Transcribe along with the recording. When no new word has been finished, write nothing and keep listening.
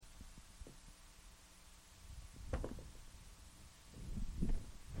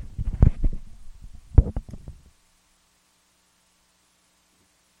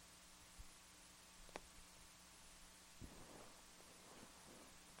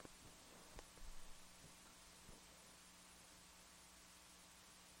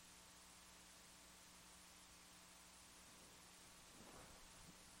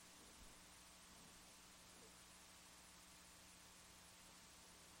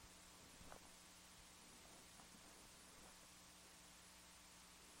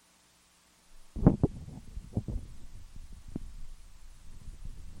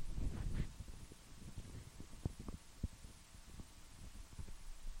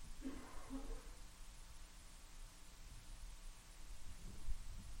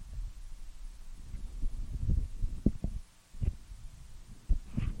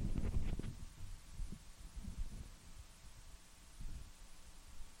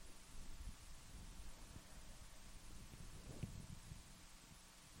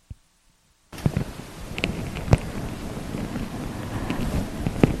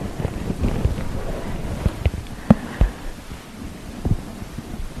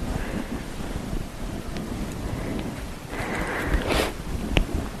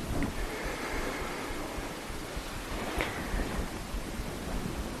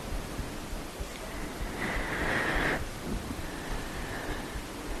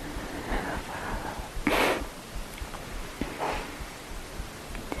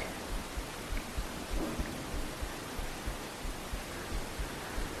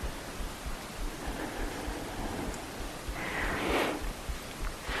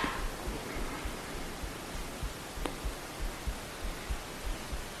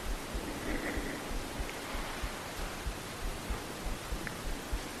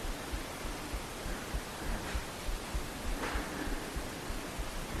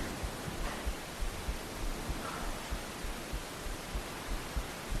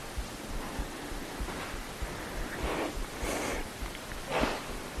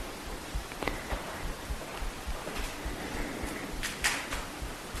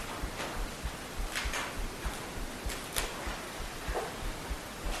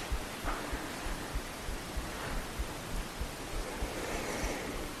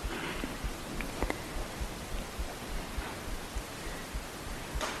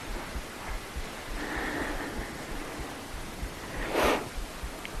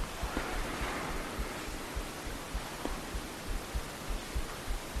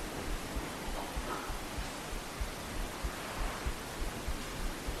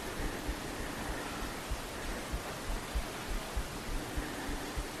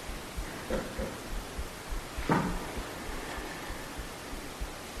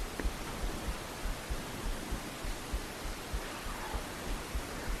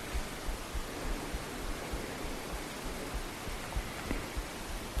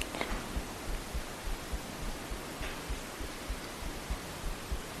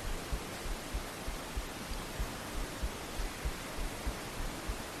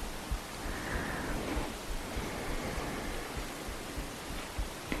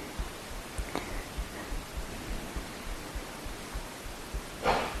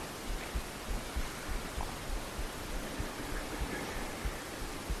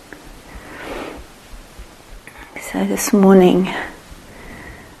So this morning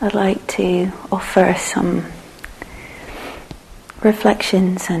I'd like to offer some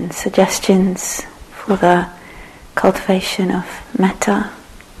reflections and suggestions for the cultivation of metta,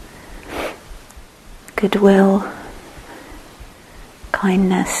 goodwill,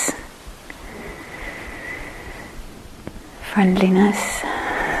 kindness, friendliness,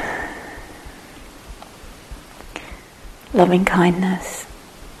 loving kindness.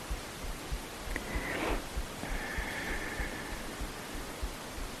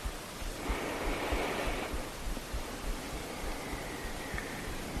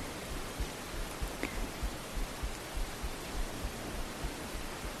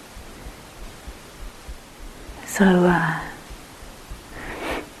 So,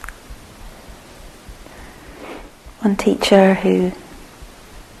 one teacher who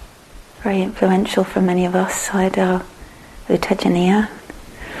very influential for many of us, Sayadaw U Tejaniya,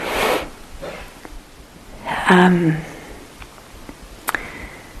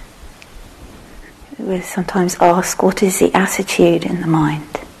 was sometimes asked, what is the attitude in the mind?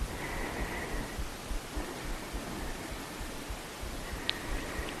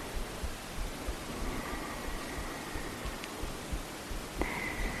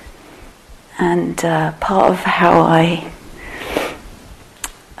 And part of how I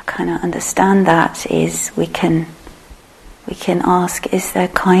kind of understand that is we can ask, is there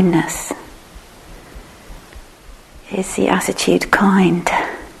kindness? Is the attitude kind?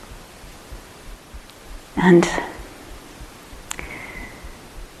 And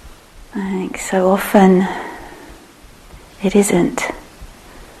I think so often it isn't.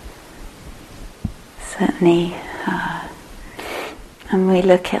 Certainly, when we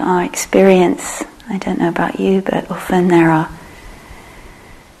look at our experience, I don't know about you, but often there are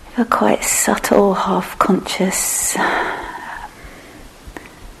quite subtle, half-conscious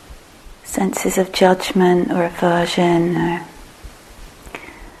senses of judgment or aversion, or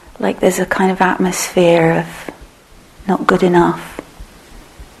like there's a kind of atmosphere of not good enough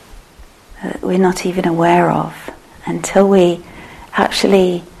that we're not even aware of until we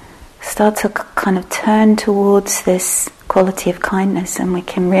actually start to kind of turn towards this quality of kindness, and we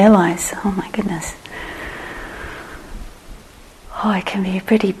can realize, oh my goodness, it can be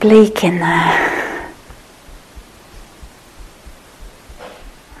pretty bleak in there.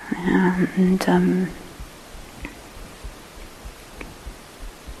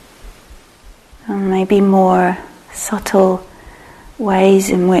 And maybe more subtle ways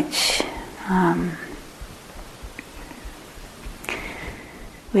in which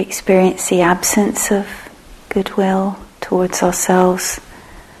we experience the absence of goodwill towards ourselves,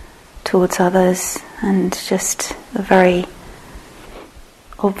 towards others, and just the very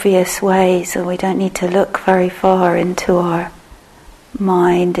obvious ways that we don't need to look very far into our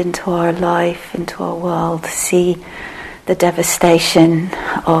mind, into our life, into our world to see the devastation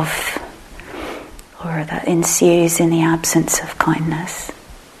of, or that ensues in the absence of kindness.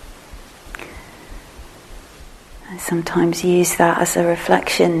 I sometimes use that as a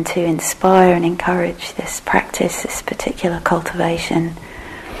reflection to inspire and encourage this practice, this particular cultivation,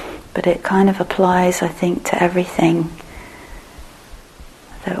 but it kind of applies, I think, to everything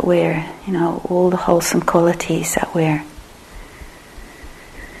that we're, all the wholesome qualities that we're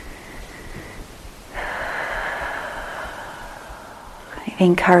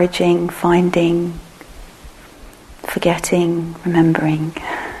encouraging, finding, forgetting, remembering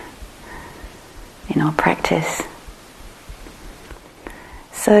in our practice.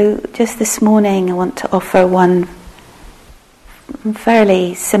 So just this morning I want to offer one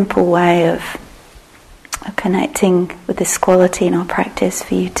fairly simple way of connecting with this quality in our practice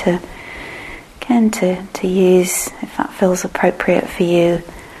for you to, again, to use if that feels appropriate for you.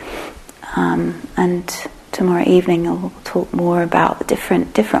 And tomorrow evening I'll talk more about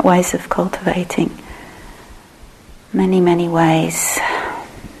different ways of cultivating. Many ways.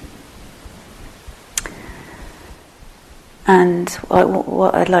 And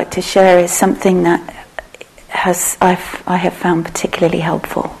what I'd like to share is something that I have found particularly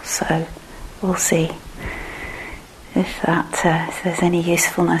helpful. So we'll see if there's any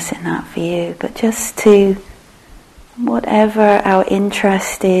usefulness in that for you. But just to, whatever our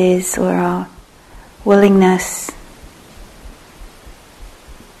interest is or our willingness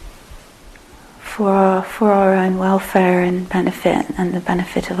for our own welfare and benefit and the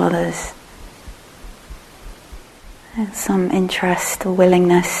benefit of others, and some interest or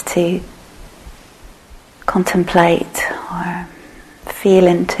willingness to contemplate or feel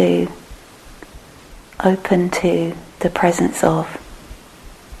into, open to the presence of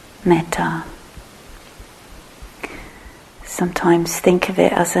metta. Sometimes think of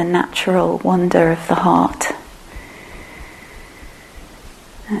it as a natural wonder of the heart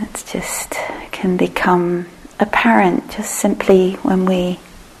It just can become apparent just simply when we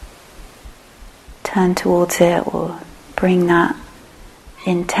turn towards it or bring that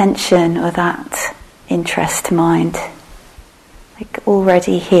intention or that interest to mind. Like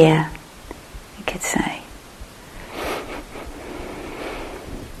already here, you could say.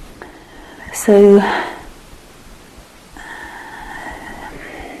 So I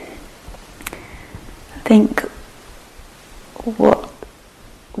think what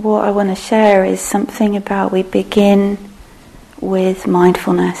I want to share is something about we begin with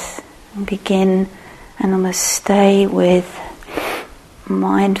mindfulness and begin and almost stay with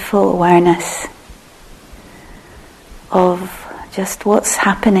mindful awareness of just what's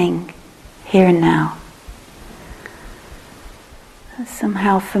happening here and now.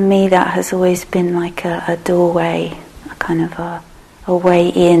 Somehow for me that has always been like a doorway, a kind of a way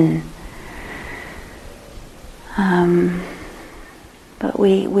in. But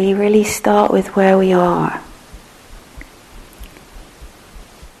we really start with where we are.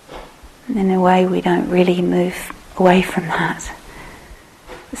 And in a way we don't really move away from that.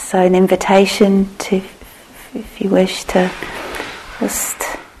 So an invitation to, if you wish, to just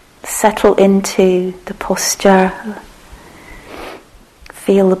settle into the posture,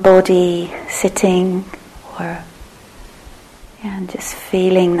 feel the body sitting, and just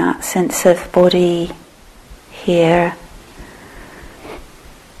feeling that sense of body here.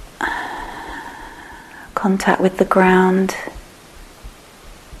 Contact with the ground,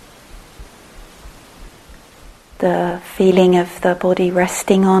 the feeling of the body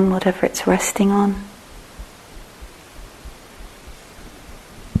resting on whatever it's resting on.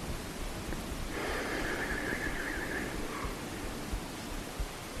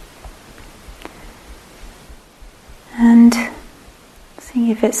 And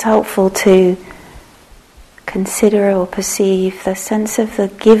see if it's helpful to consider or perceive the sense of the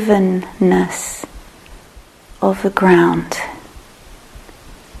givenness of the ground.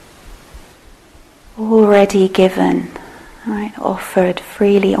 Already given, right? Offered,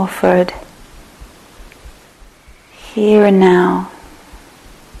 freely offered. Here and now.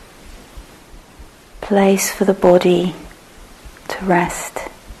 Place for the body to rest.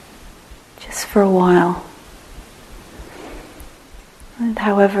 Just for a while. And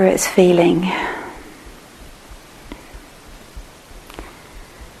however it's feeling.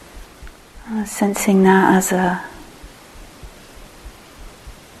 Sensing that as a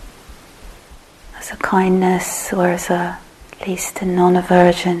kindness, or as at least a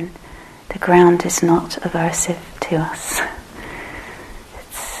non-aversion. The ground is not aversive to us.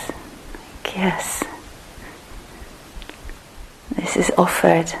 It's like, yes, this is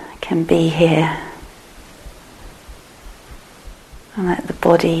offered, can be here. And let the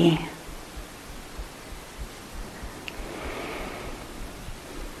body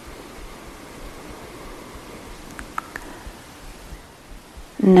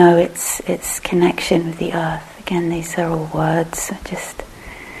know its connection with the earth. Again, these are all words. Just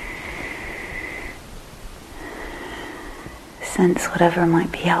sense whatever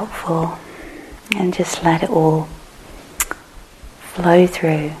might be helpful, and just let it all flow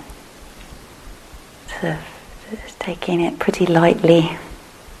through. Sort of just taking it pretty lightly,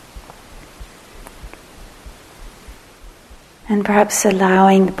 and perhaps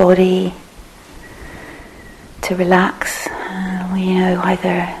allowing the body to relax.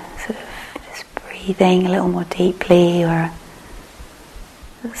 Either sort of just breathing a little more deeply, or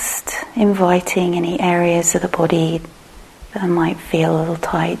just inviting any areas of the body that might feel a little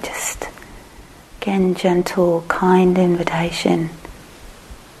tight. Just again, gentle, kind invitation.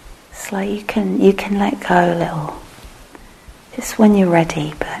 It's like you can let go a little, just when you're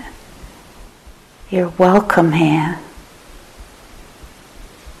ready. But you're welcome here,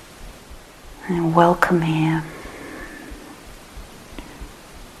 and welcome here.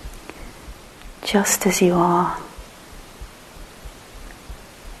 Just as you are.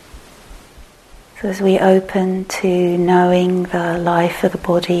 So as we open to knowing the life of the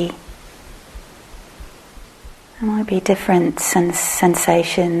body, there might be different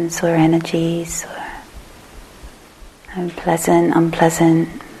sensations or energies, or pleasant, unpleasant,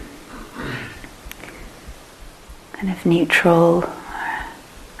 kind of neutral, or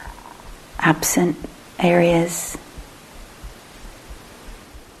absent areas.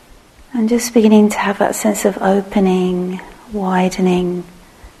 And just beginning to have that sense of opening, widening,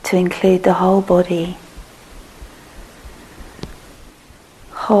 to include the whole body.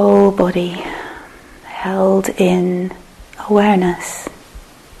 Whole body held in awareness.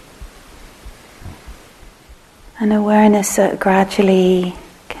 An awareness that gradually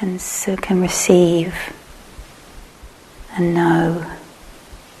can receive and know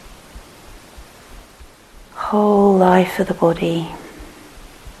whole life of the body,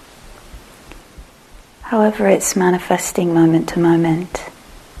 however it's manifesting moment to moment,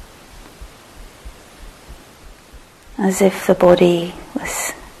 as if the body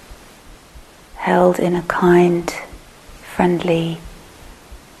was held in a kind, friendly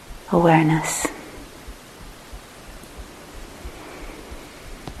awareness.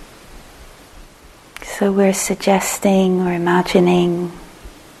 So we're suggesting or imagining,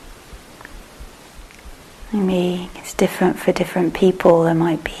 maybe it's different for different people, there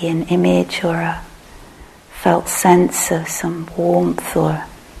might be an image or a felt sense of some warmth or a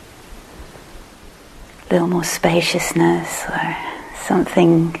little more spaciousness or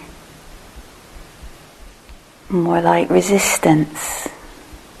something more like resistance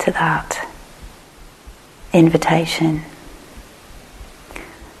to that invitation,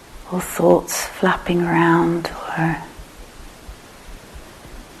 or thoughts flapping around, or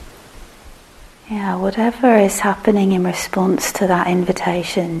whatever is happening in response to that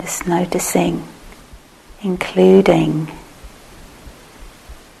invitation, just noticing, including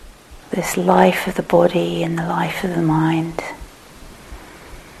this life of the body and the life of the mind.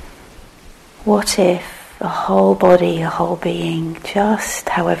 What if a whole body, a whole being, just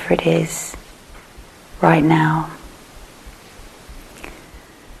however it is right now,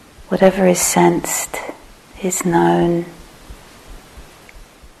 whatever is sensed is known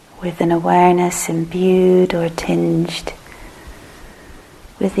with an awareness imbued or tinged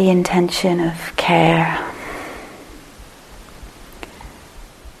with the intention of care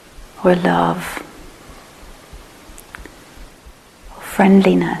or love or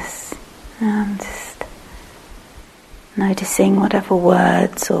friendliness, and just noticing whatever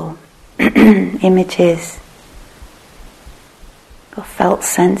words or images or felt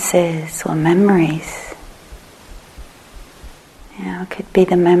senses or memories. It could be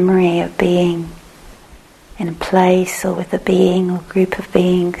the memory of being in a place or with a being or group of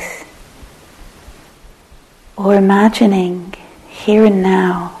beings, or imagining here and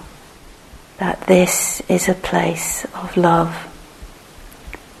now that this is a place of love.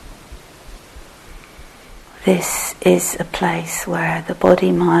 This is a place where the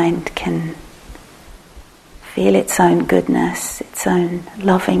body-mind can feel its own goodness, its own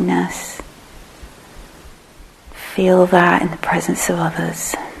lovingness. Feel that in the presence of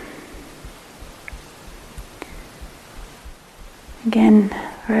others. Again,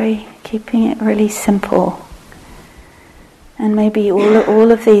 keeping it really simple. And maybe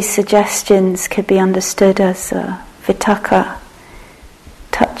all of these suggestions could be understood as vitakka,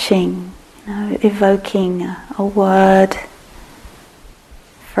 touching, evoking a word,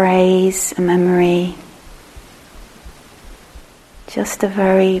 phrase, a memory. Just a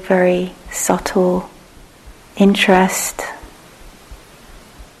very, very subtle interest,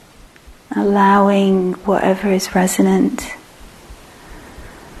 allowing whatever is resonant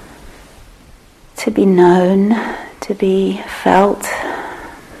to be known, to be felt,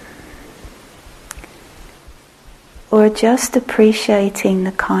 or just appreciating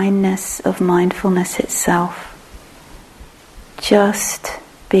the kindness of mindfulness itself. Just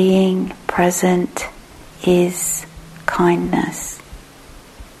being present is kindness.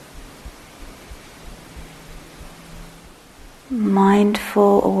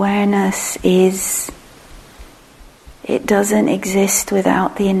 Mindful awareness it doesn't exist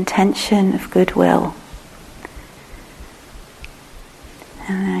without the intention of goodwill.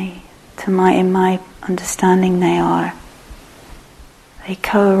 And in my understanding, they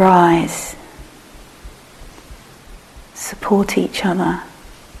co-arise, support each other.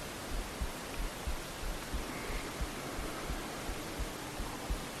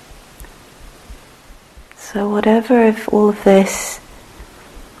 So whatever of all of this,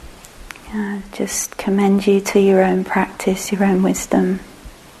 just commend you to your own practice, your own wisdom.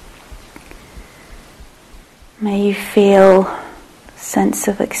 May you feel a sense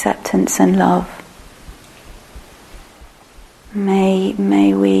of acceptance and love. May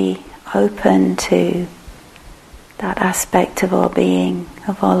we open to that aspect of our being,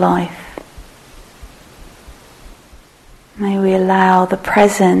 of our life. May we allow the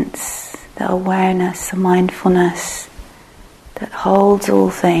presence, the awareness, the mindfulness that holds all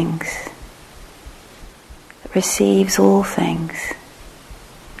things, that receives all things.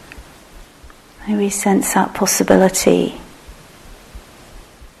 May we sense that possibility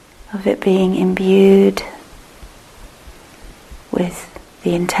of it being imbued with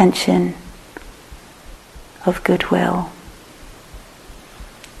the intention of goodwill,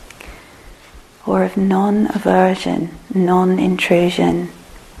 or of non-aversion, non-intrusion,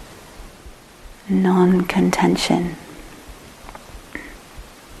 non-contention.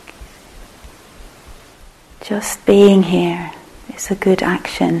 Just being here is a good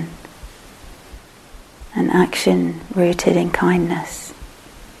action, an action rooted in kindness.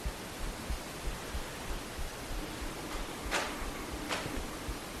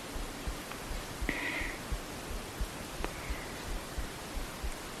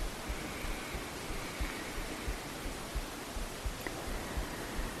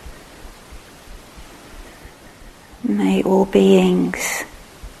 May all beings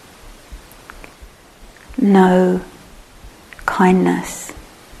know kindness.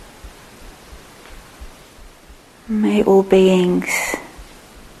 May all beings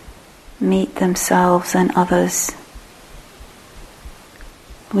meet themselves and others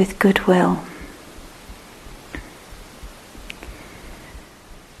with goodwill.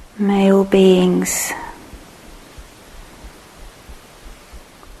 May all beings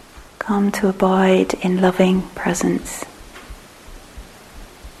come to abide in loving presence.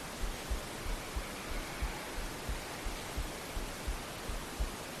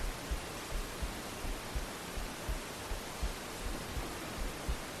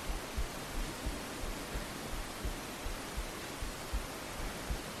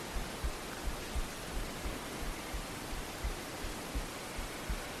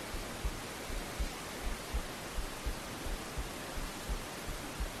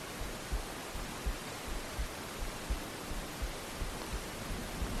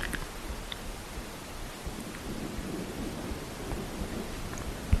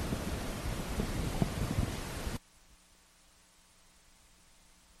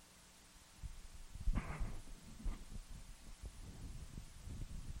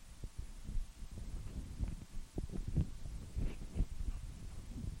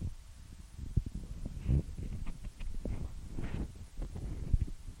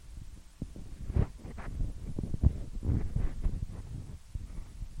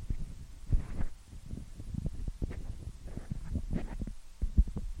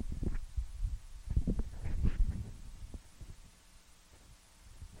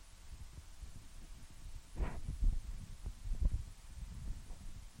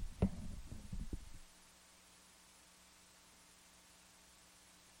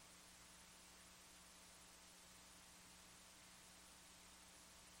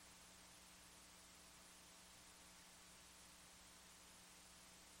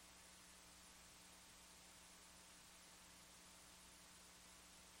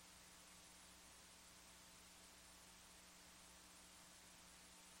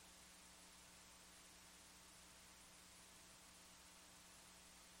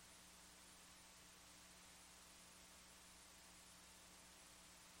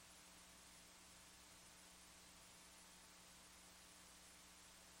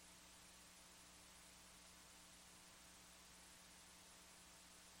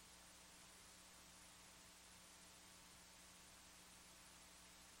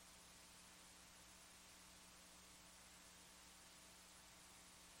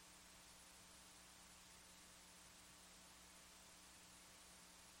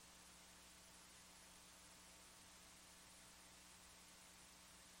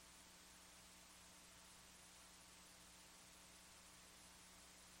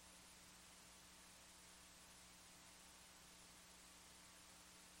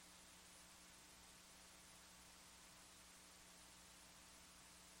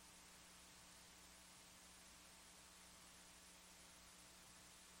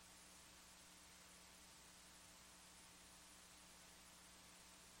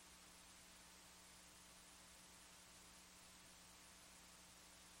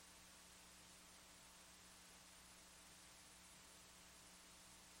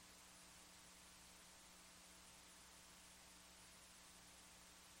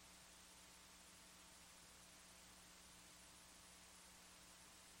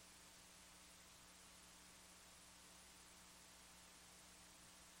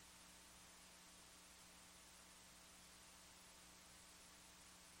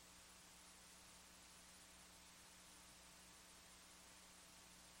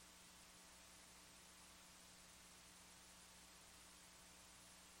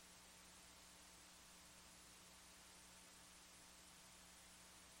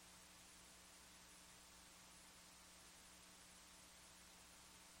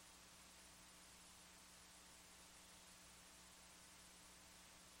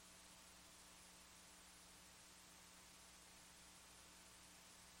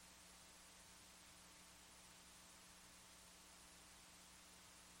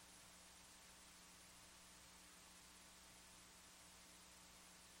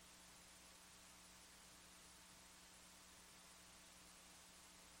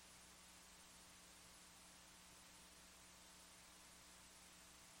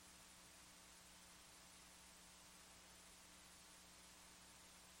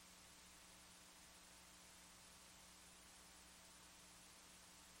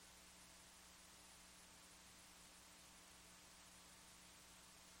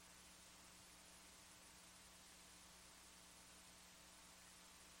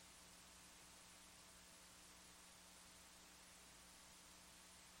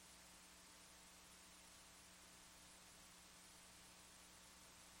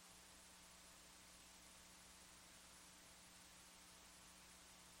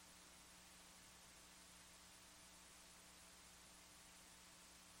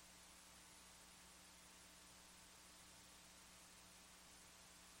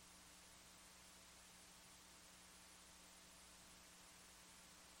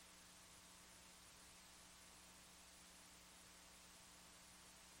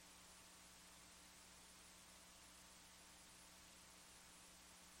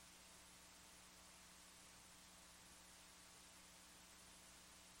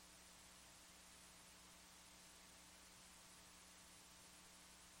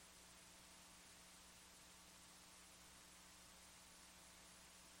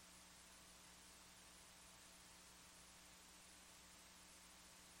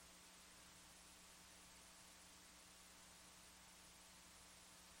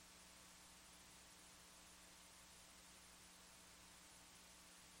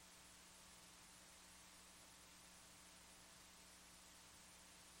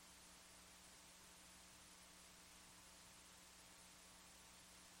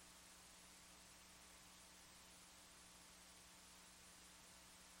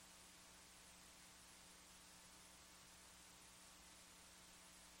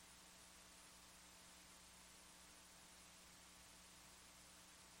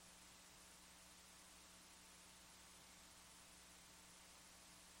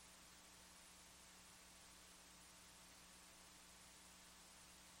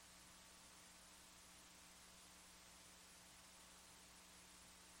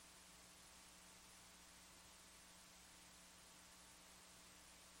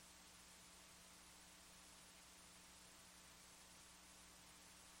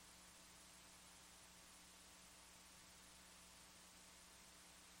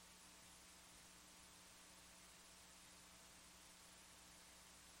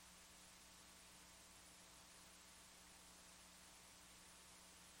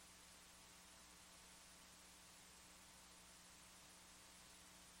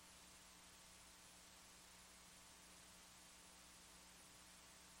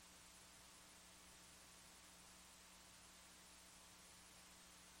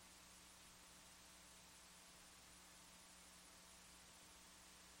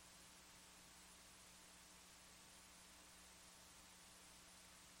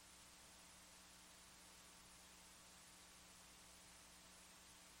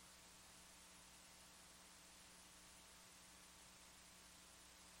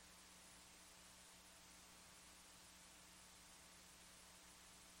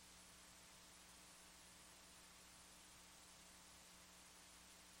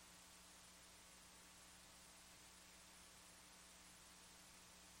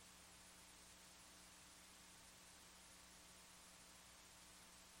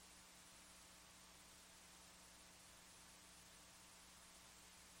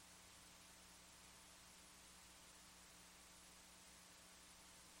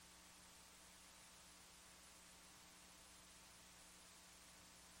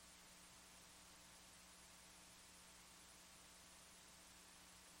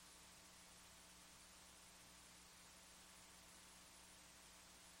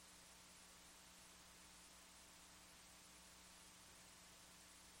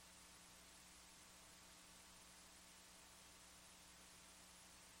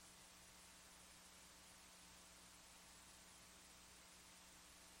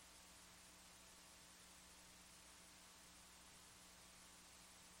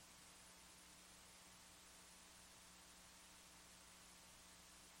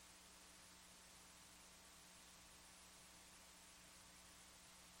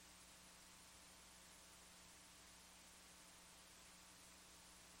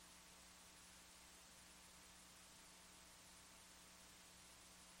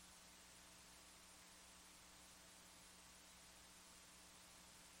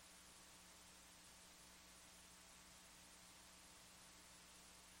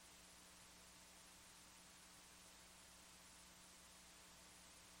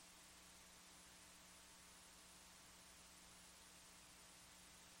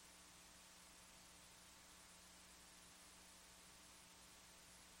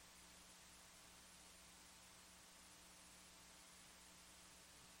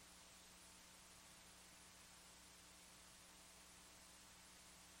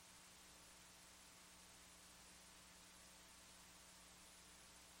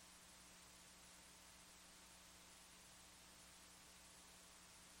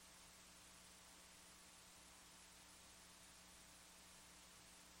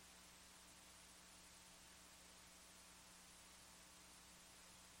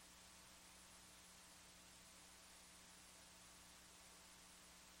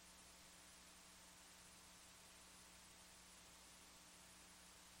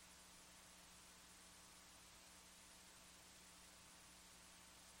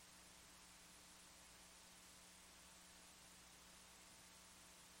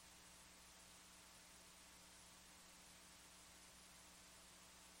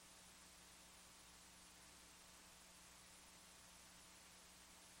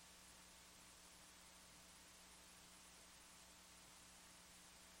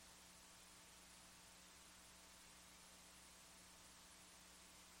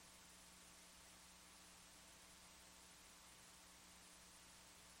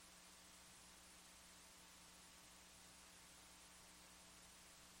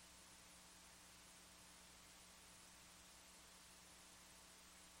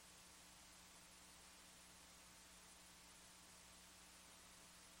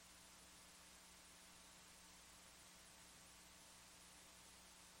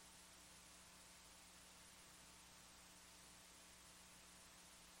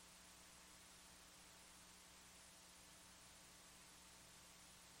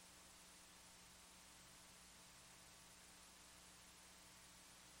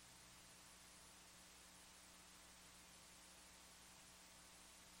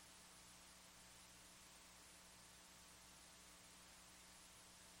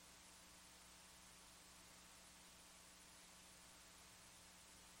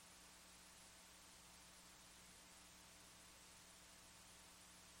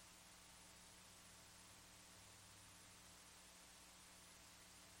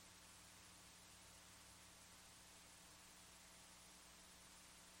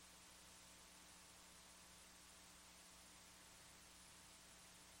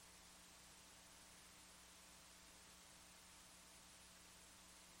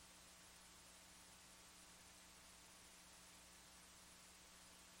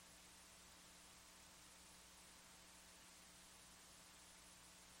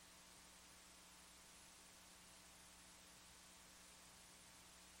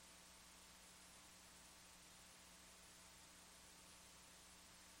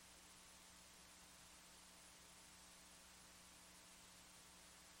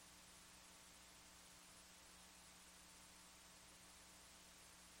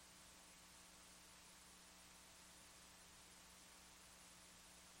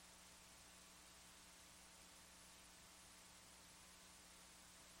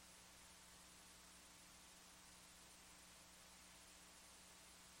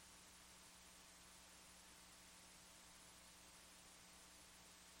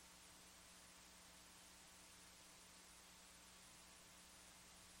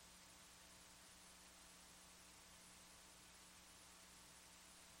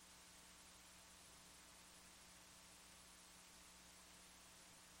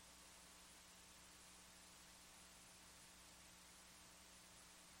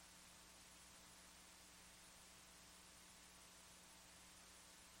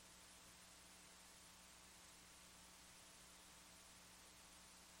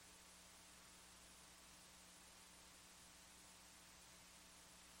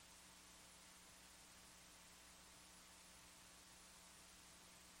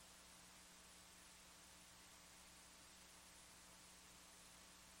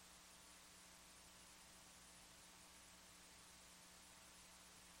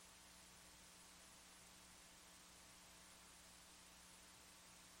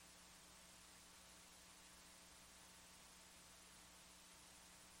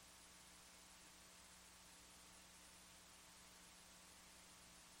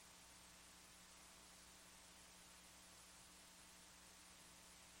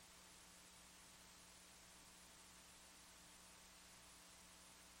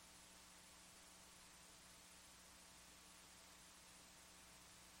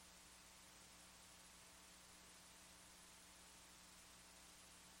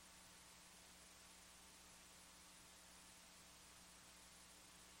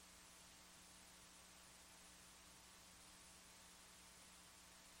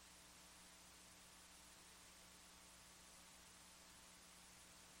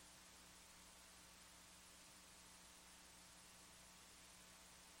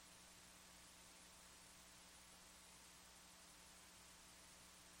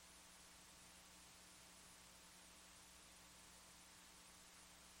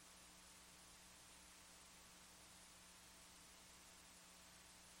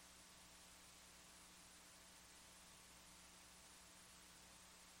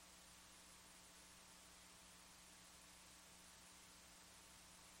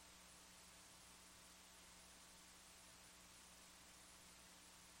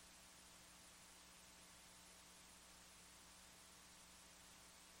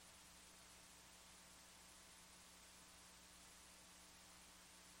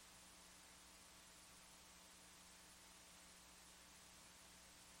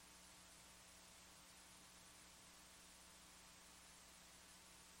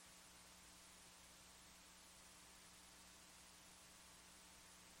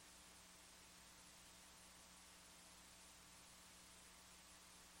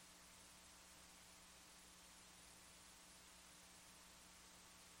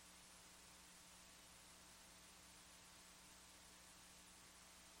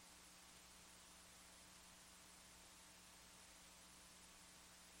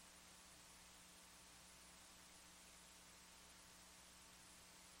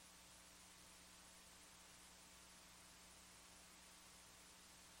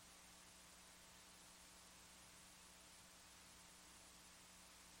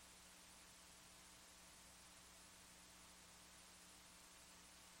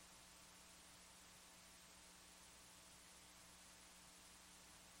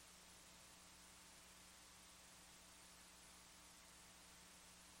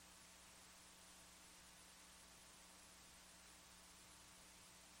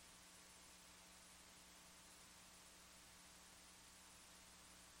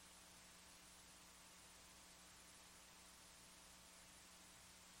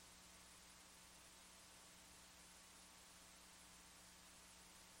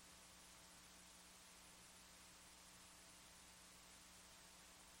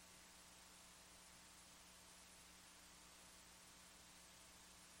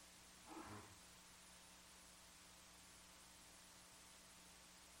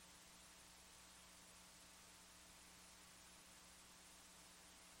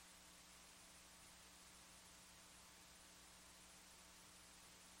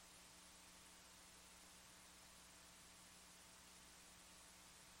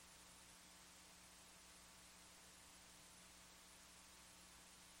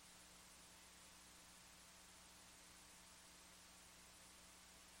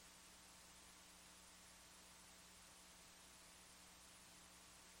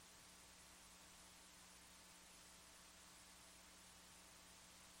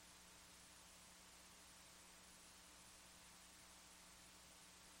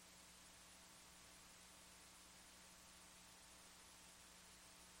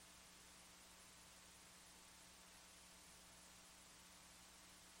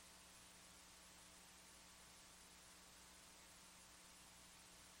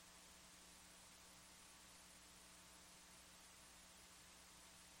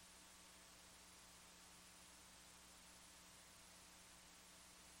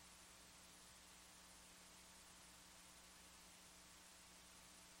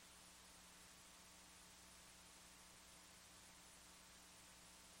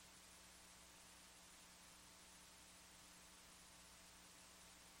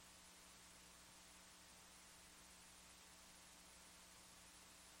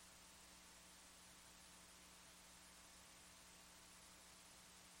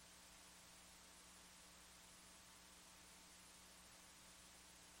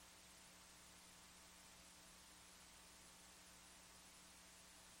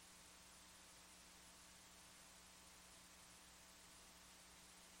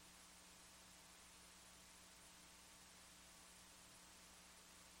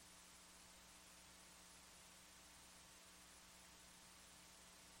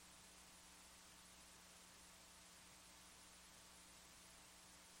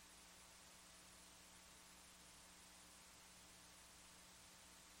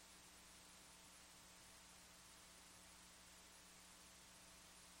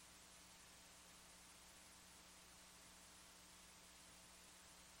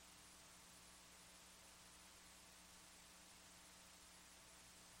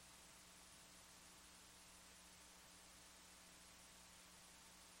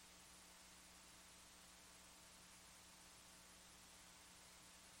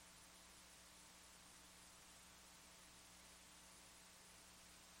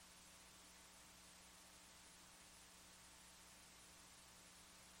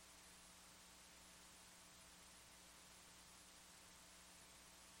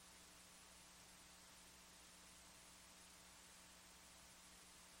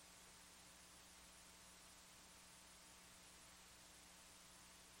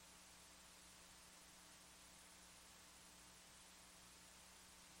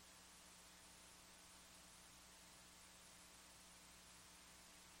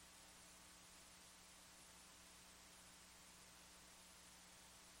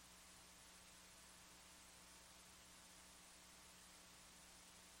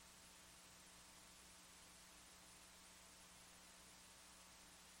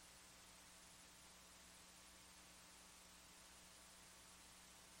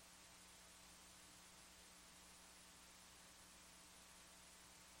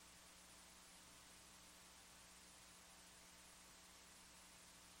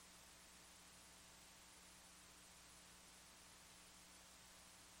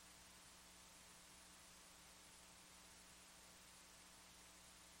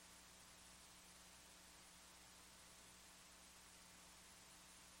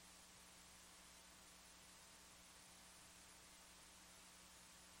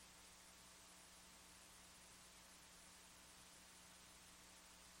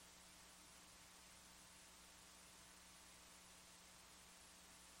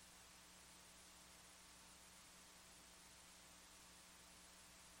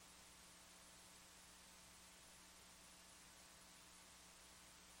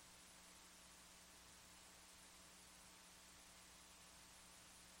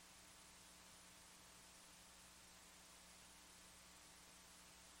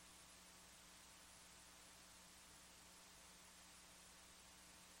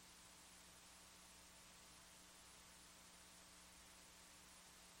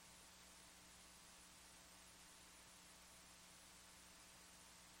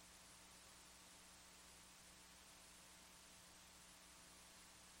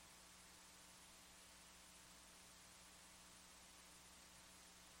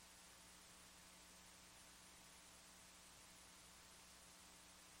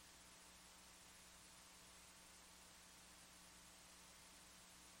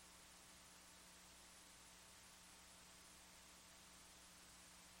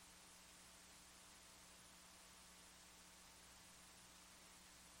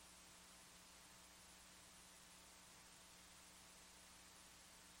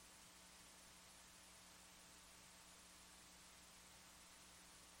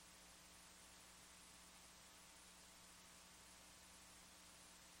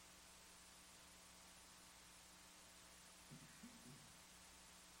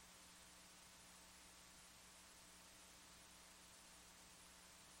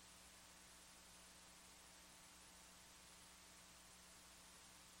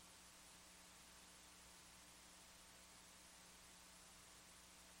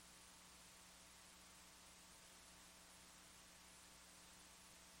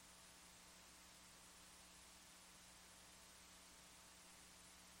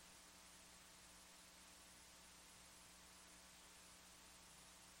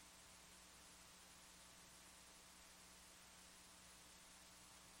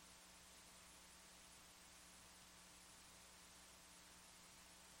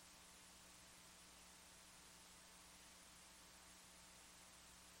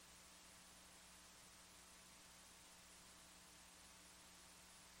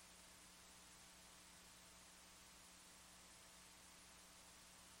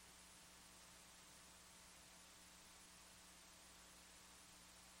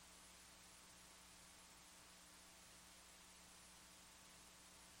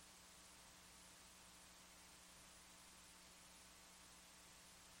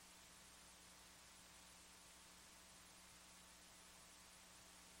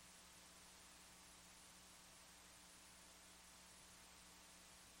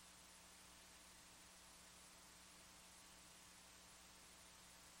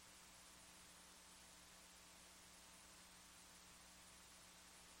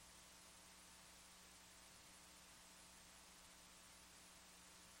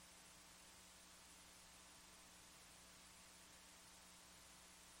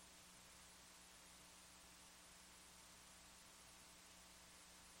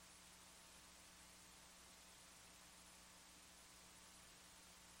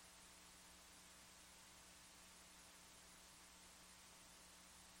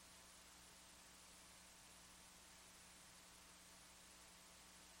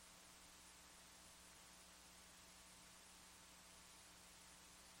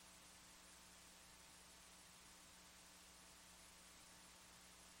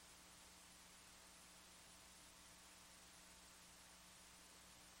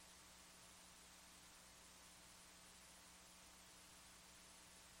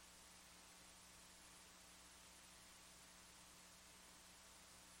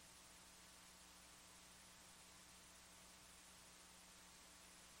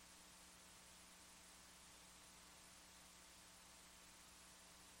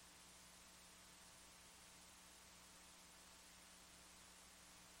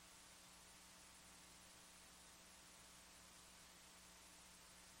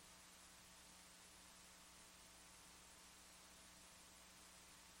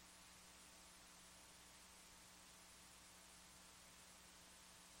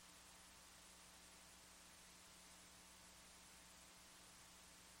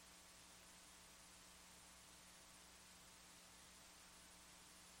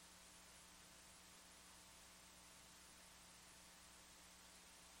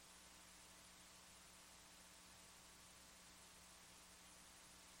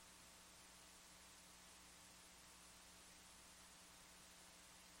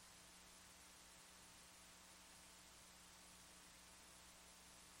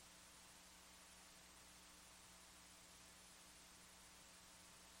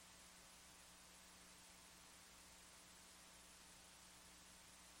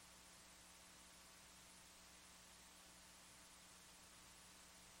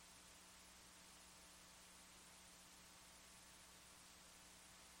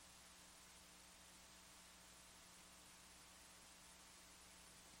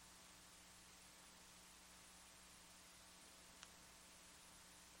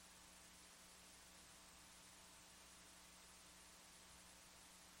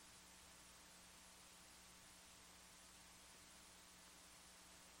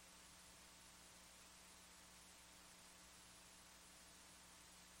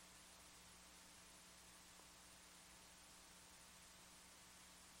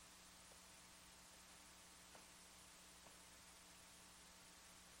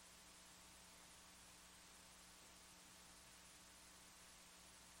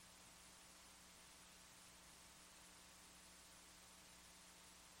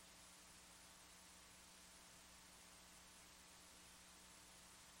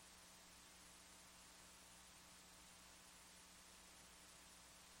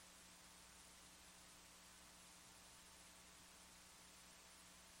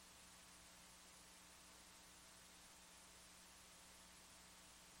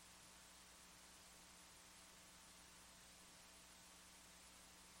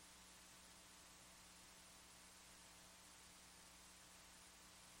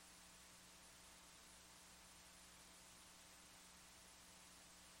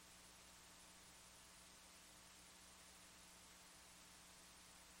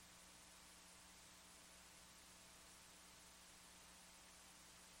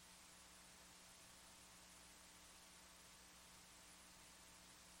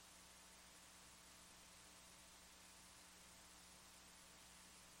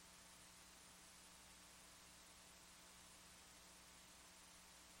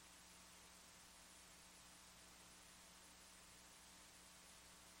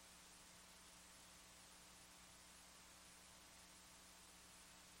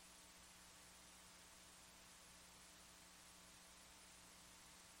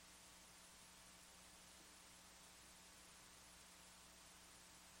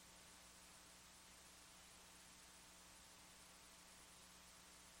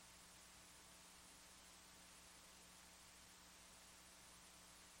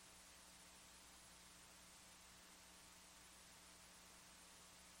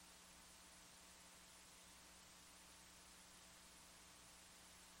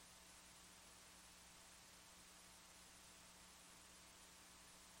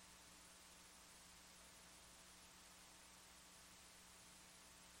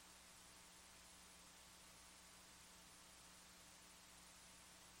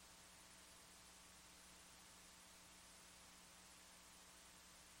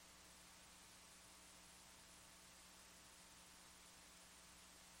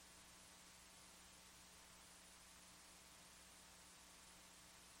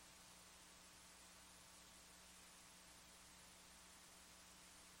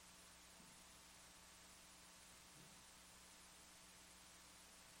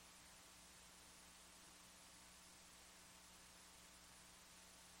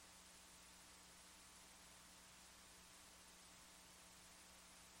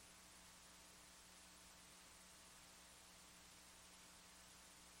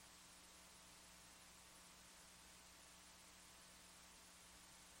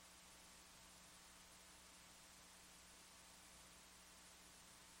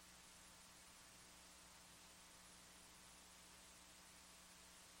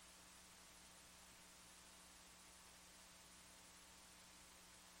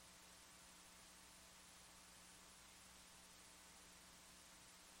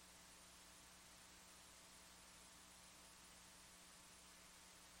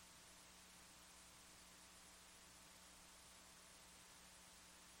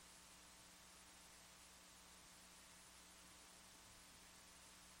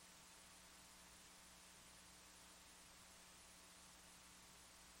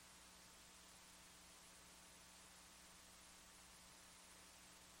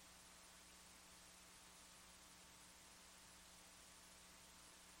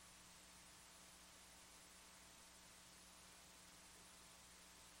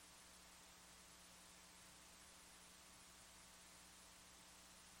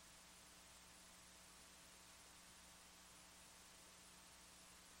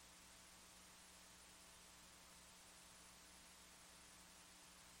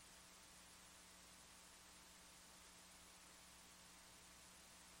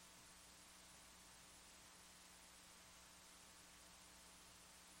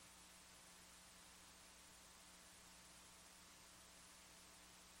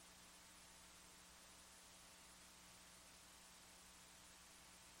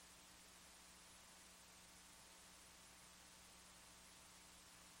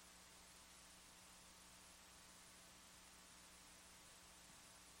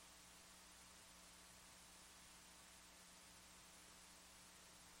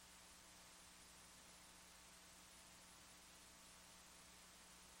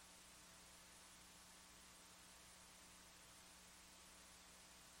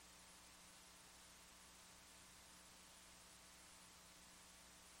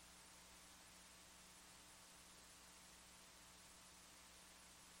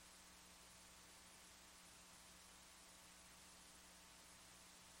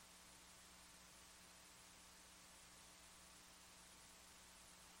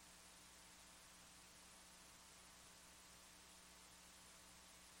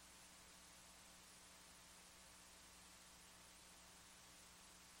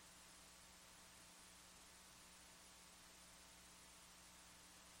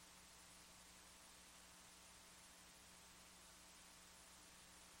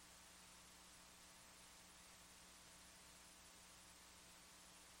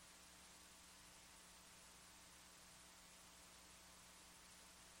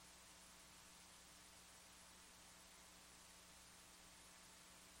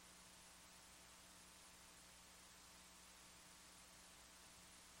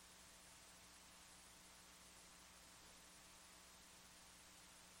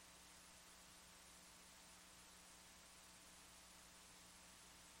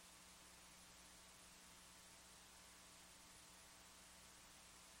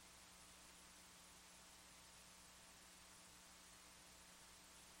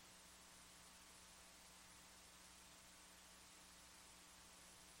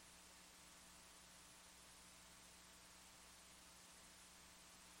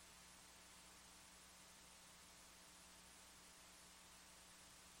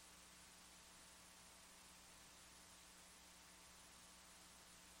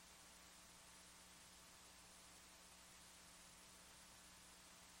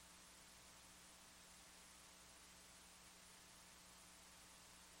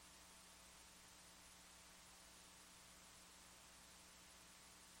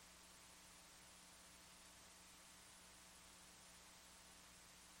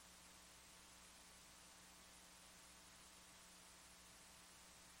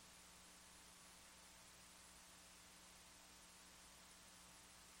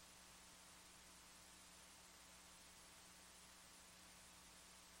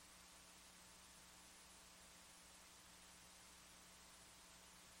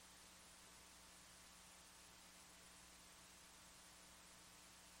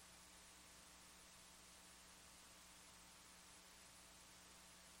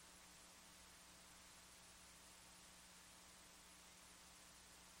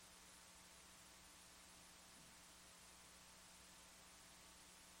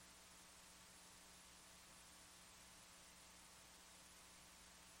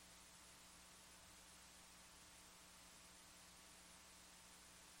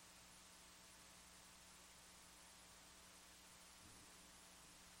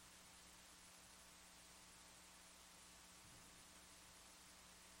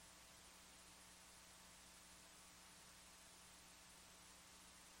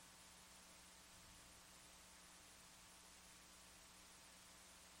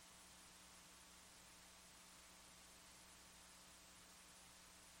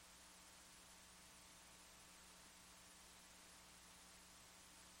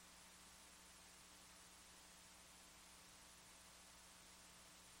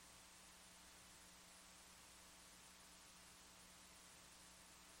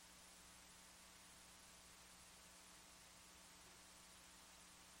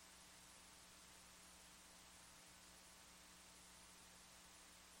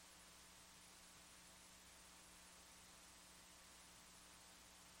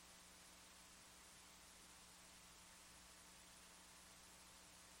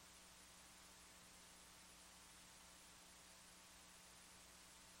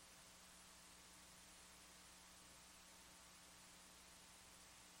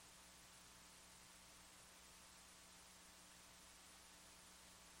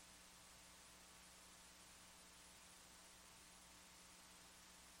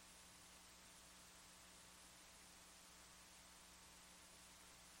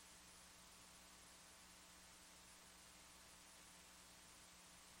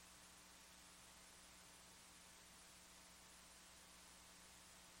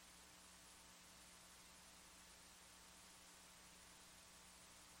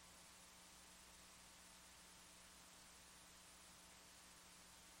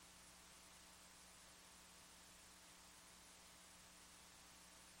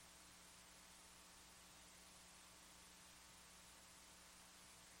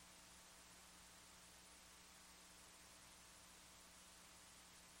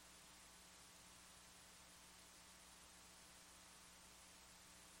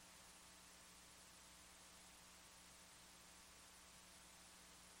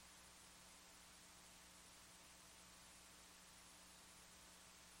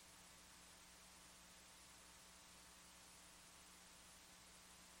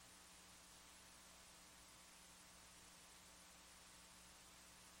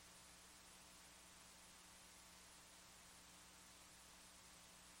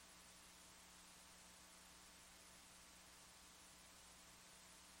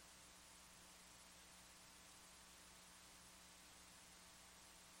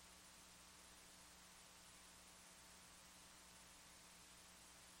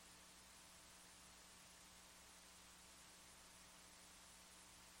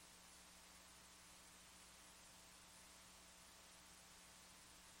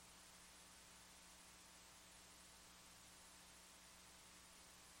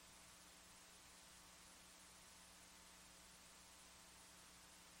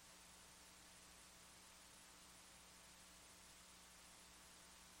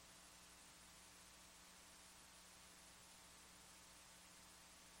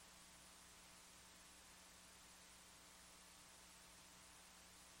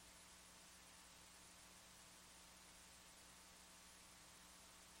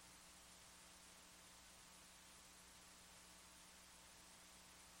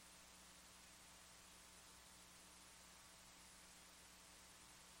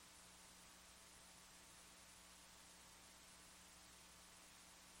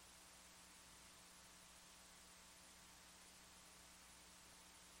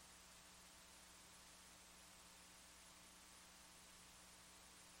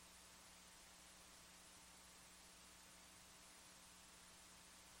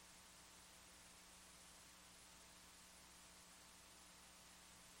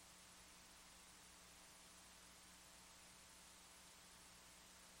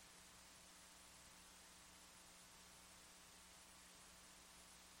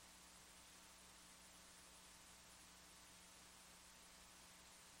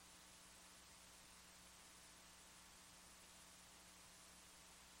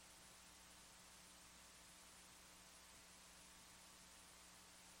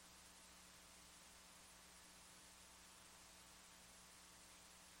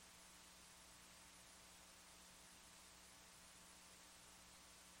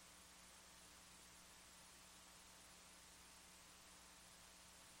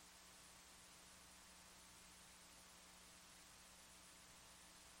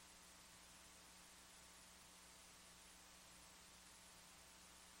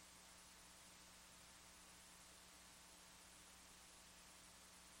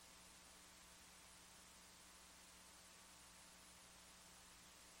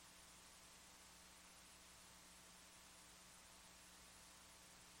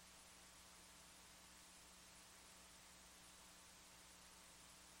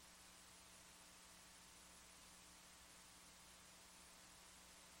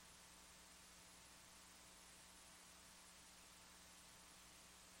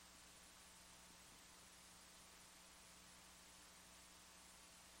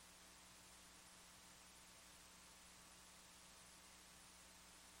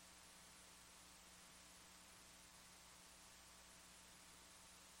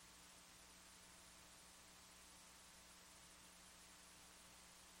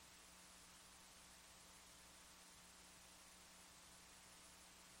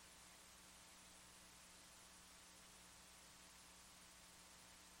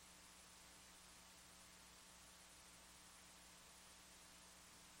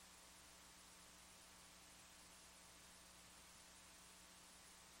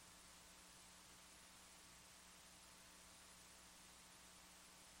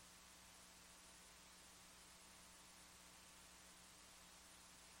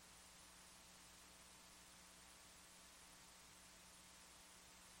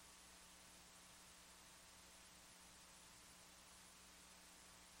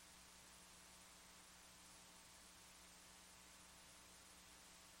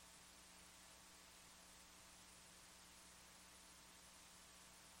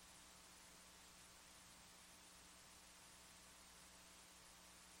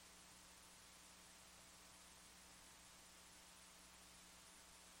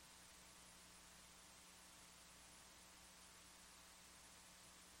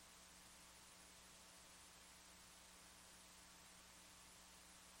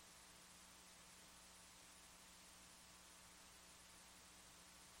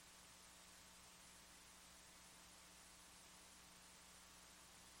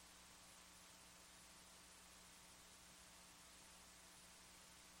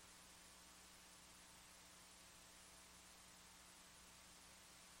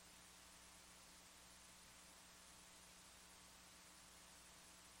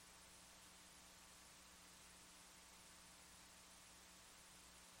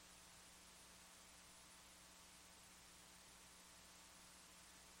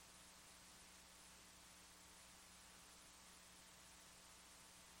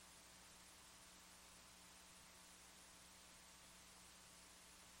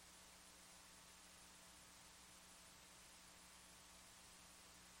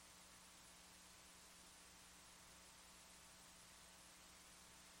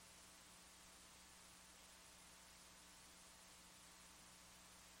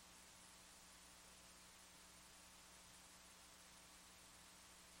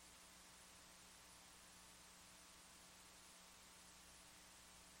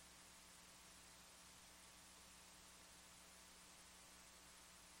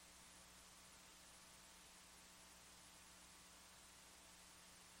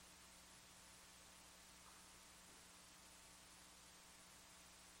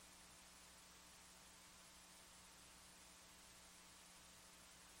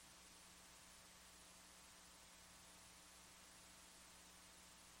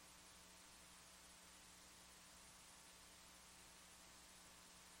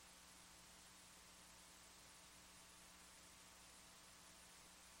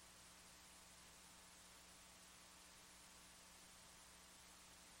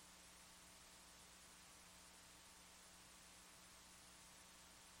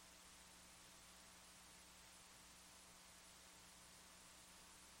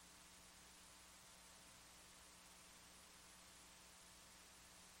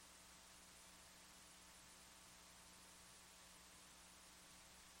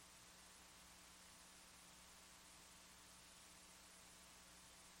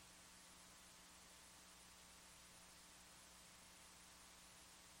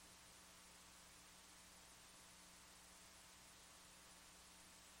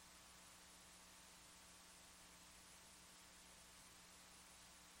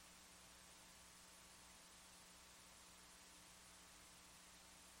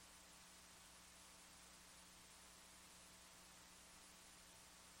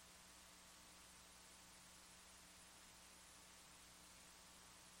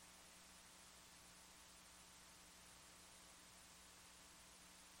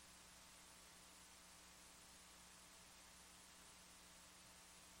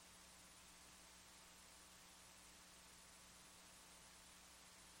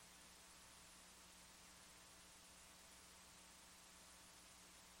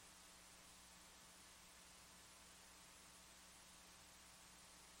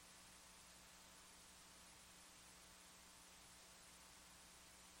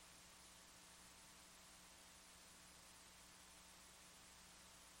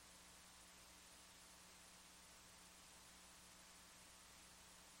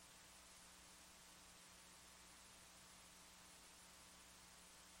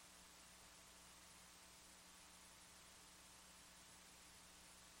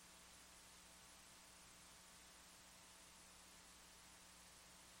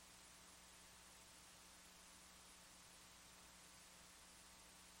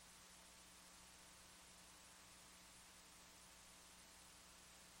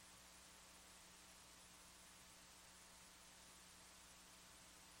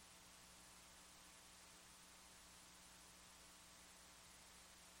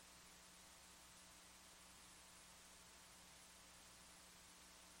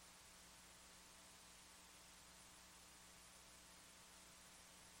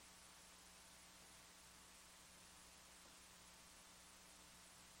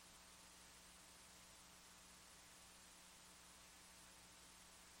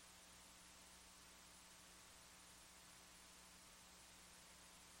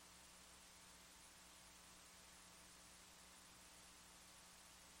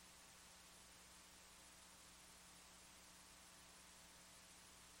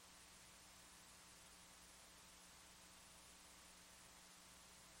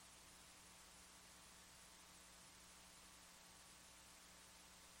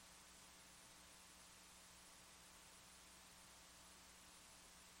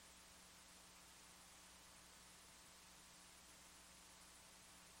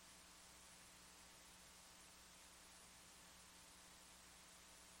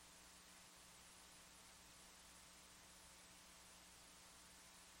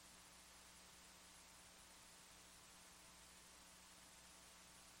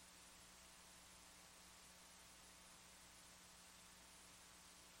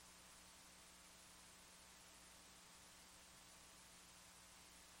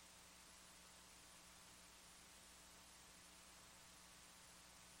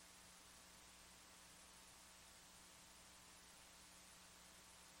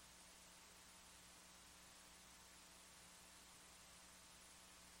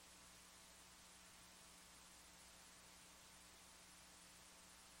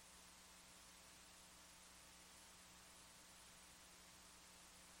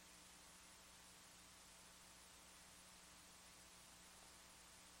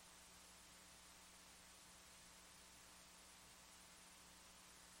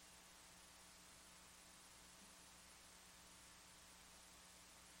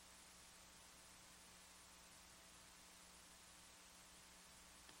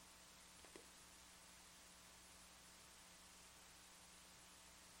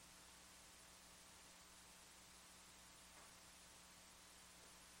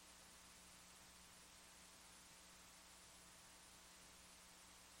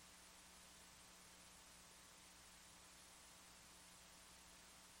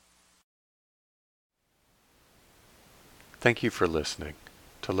 Thank you for listening.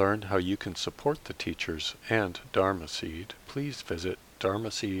 To learn how you can support the teachers and Dharma Seed, please visit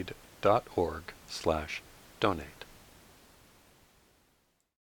dharmaseed.org/donate.